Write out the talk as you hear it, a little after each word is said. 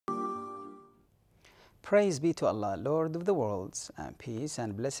Praise be to Allah, Lord of the worlds, and peace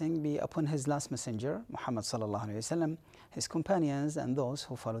and blessing be upon His last messenger, Muhammad sallallahu alaihi wasallam, his companions, and those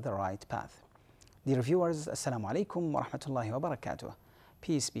who follow the right path. Dear viewers, Assalamu alaikum wa rahmatullahi wa barakatuh.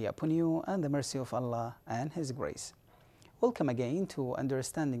 Peace be upon you and the mercy of Allah and His grace. Welcome again to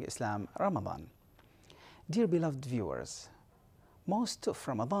Understanding Islam Ramadan. Dear beloved viewers, most of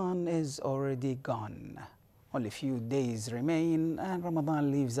Ramadan is already gone. Only a few days remain and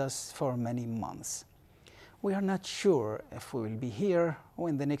Ramadan leaves us for many months. We are not sure if we will be here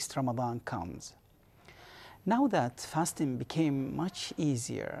when the next Ramadan comes. Now that fasting became much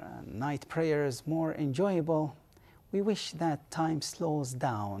easier and night prayers more enjoyable, we wish that time slows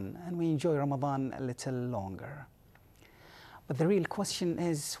down and we enjoy Ramadan a little longer. But the real question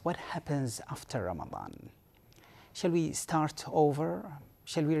is, what happens after Ramadan? Shall we start over?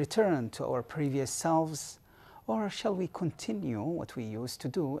 Shall we return to our previous selves? Or shall we continue what we used to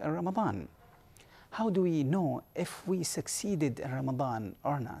do in Ramadan? How do we know if we succeeded in Ramadan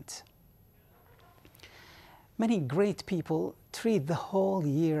or not? Many great people treat the whole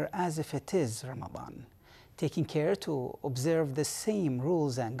year as if it is Ramadan, taking care to observe the same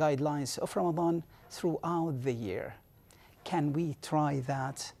rules and guidelines of Ramadan throughout the year. Can we try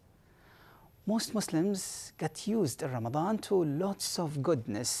that? Most Muslims got used in Ramadan to lots of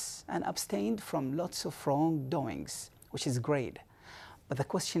goodness and abstained from lots of wrongdoings, which is great. But the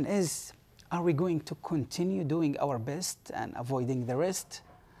question is, are we going to continue doing our best and avoiding the rest?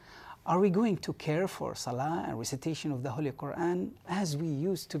 Are we going to care for Salah and recitation of the Holy Quran as we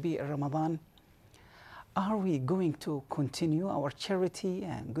used to be in Ramadan? Are we going to continue our charity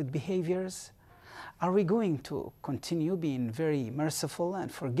and good behaviors? Are we going to continue being very merciful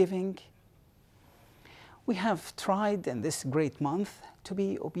and forgiving? We have tried in this great month to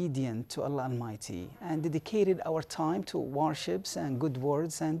be obedient to Allah Almighty and dedicated our time to worships and good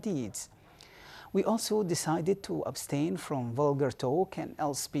words and deeds. We also decided to abstain from vulgar talk and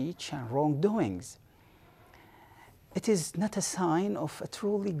ill speech and wrongdoings. It is not a sign of a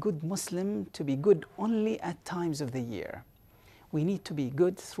truly good Muslim to be good only at times of the year. We need to be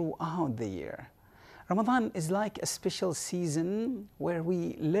good throughout the year. Ramadan is like a special season where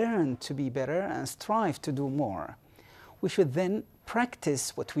we learn to be better and strive to do more. We should then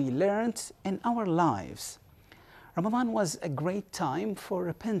practice what we learned in our lives. Ramadan was a great time for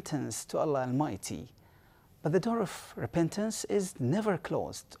repentance to Allah Almighty, but the door of repentance is never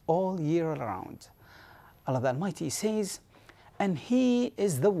closed all year round. Allah the Almighty says, "And He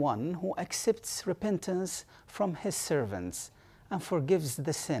is the one who accepts repentance from His servants and forgives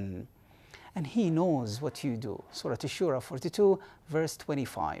the sin, and He knows what you do." Surah Ash-Shura 42, verse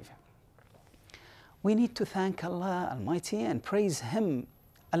 25. We need to thank Allah Almighty and praise Him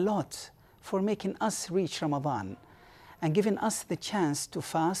a lot for making us reach Ramadan and giving us the chance to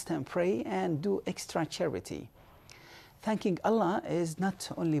fast and pray and do extra charity. Thanking Allah is not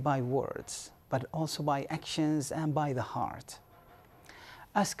only by words, but also by actions and by the heart.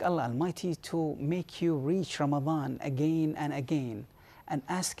 Ask Allah Almighty to make you reach Ramadan again and again, and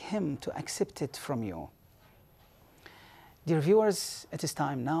ask Him to accept it from you. Dear viewers, it is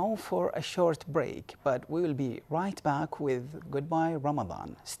time now for a short break, but we will be right back with Goodbye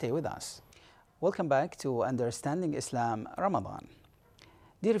Ramadan. Stay with us. Welcome back to Understanding Islam Ramadan.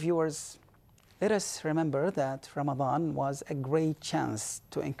 Dear viewers, let us remember that Ramadan was a great chance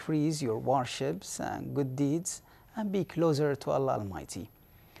to increase your worships and good deeds and be closer to Allah Almighty.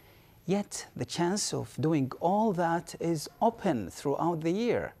 Yet the chance of doing all that is open throughout the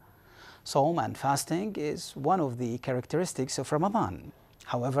year. Saum and fasting is one of the characteristics of Ramadan.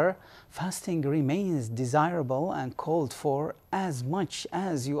 However, fasting remains desirable and called for as much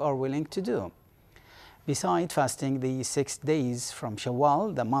as you are willing to do. Besides fasting the 6 days from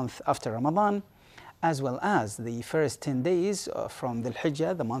Shawwal, the month after Ramadan, as well as the first 10 days from Dhul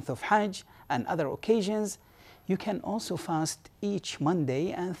Hijjah, the month of Hajj, and other occasions, you can also fast each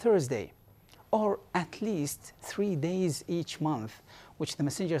Monday and Thursday, or at least 3 days each month, which the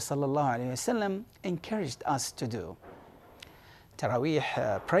Messenger ﷺ encouraged us to do.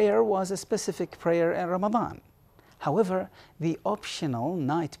 Taraweeh prayer was a specific prayer in Ramadan. However, the optional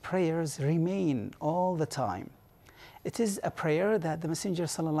night prayers remain all the time. It is a prayer that the Messenger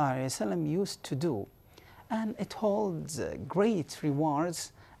ﷺ used to do, and it holds great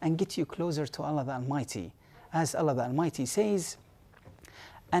rewards and gets you closer to Allah the Almighty. As Allah the Almighty says,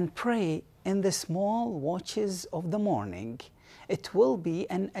 "And pray in the small watches of the morning. It will be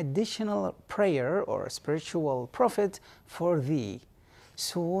an additional prayer or spiritual profit for thee.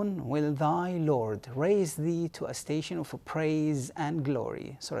 Soon will thy Lord raise thee to a station of praise and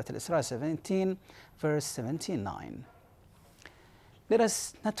glory." Surah Al-Isra 17, verse 79. Let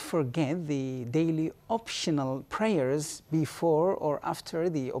us not forget the daily optional prayers before or after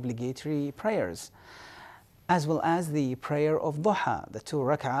the obligatory prayers, as well as the prayer of duha, the 2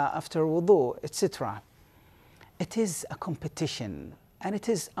 rak'ah after wudu, etc. It is a competition, and it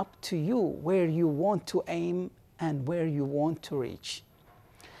is up to you where you want to aim and where you want to reach.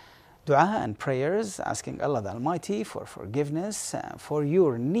 Dua and prayers, asking Allah the Almighty for forgiveness for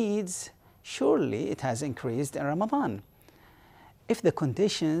your needs, surely it has increased in Ramadan. If the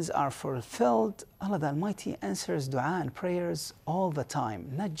conditions are fulfilled, Allah the Almighty answers dua and prayers all the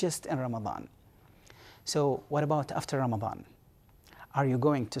time, not just in Ramadan. So what about after Ramadan? Are you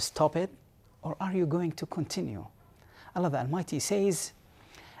going to stop it, or are you going to continue? Allah the Almighty says,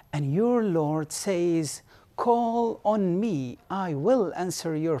 and your Lord says, call on me, I will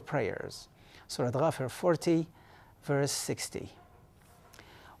answer your prayers. Surah Ghafir 40, verse 60.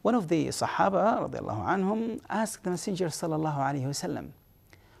 One of the Sahaba radiallahu anhum asked the Messenger sallallahu alaihi wasallam,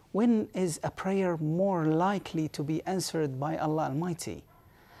 when is a prayer more likely to be answered by Allah Almighty?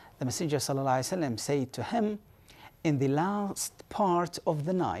 The Messenger sallallahu alaihi wasallam said to him, in the last part of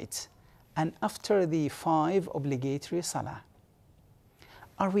the night and after the 5 obligatory salah.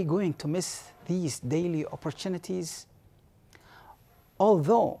 Are we going to miss these daily opportunities?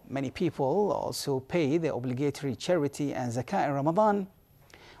 Although many people also pay the obligatory charity and zakah in Ramadan,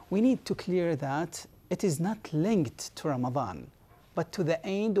 we need to clear that it is not linked to Ramadan, but to the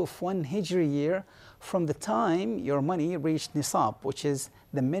end of 1 Hijri year from the time your money reached nisab, which is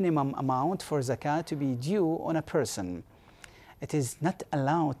the minimum amount for zakah to be due on a person. It is not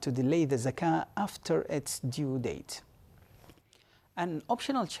allowed to delay the zakah after its due date. An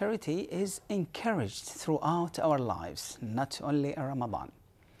optional charity is encouraged throughout our lives, not only in Ramadan.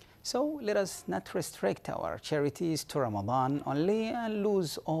 So let us not restrict our charities to Ramadan only and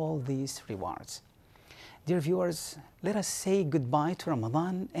lose all these rewards. Dear viewers, let us say goodbye to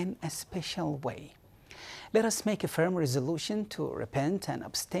Ramadan in a special way. Let us make a firm resolution to repent and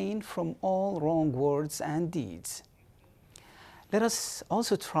abstain from all wrong words and deeds. Let us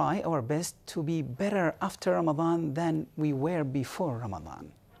also try our best to be better after Ramadan than we were before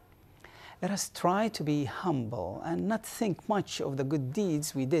Ramadan. Let us try to be humble and not think much of the good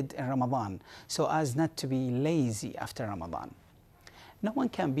deeds we did in Ramadan, so as not to be lazy after Ramadan. No one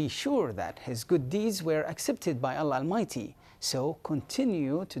can be sure that his good deeds were accepted by Allah Almighty, so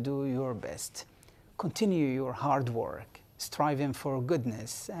continue to do your best. Continue your hard work, striving for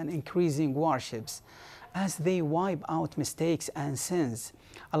goodness and increasing worships as they wipe out mistakes and sins.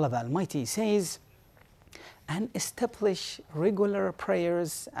 Allah the Almighty says, and establish regular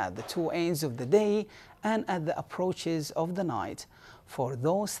prayers at the 2 ends of the day and at the approaches of the night. For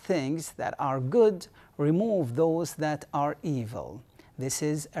those things that are good, remove those that are evil. This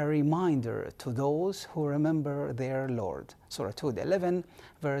is a reminder to those who remember their Lord. Surah Hud 11,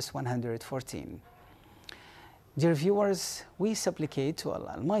 verse 114. Dear viewers, we supplicate to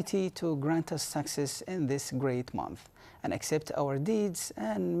Allah Almighty to grant us success in this great month and accept our deeds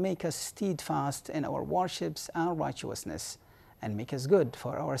and make us steadfast in our worships and righteousness and make us good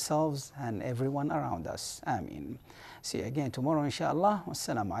for ourselves and everyone around us. Ameen. See you again tomorrow, inshallah.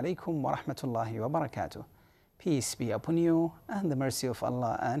 Wassalamu alaikum wa rahmatullahi wa barakatuh. Peace be upon you and the mercy of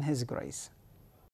Allah and His grace.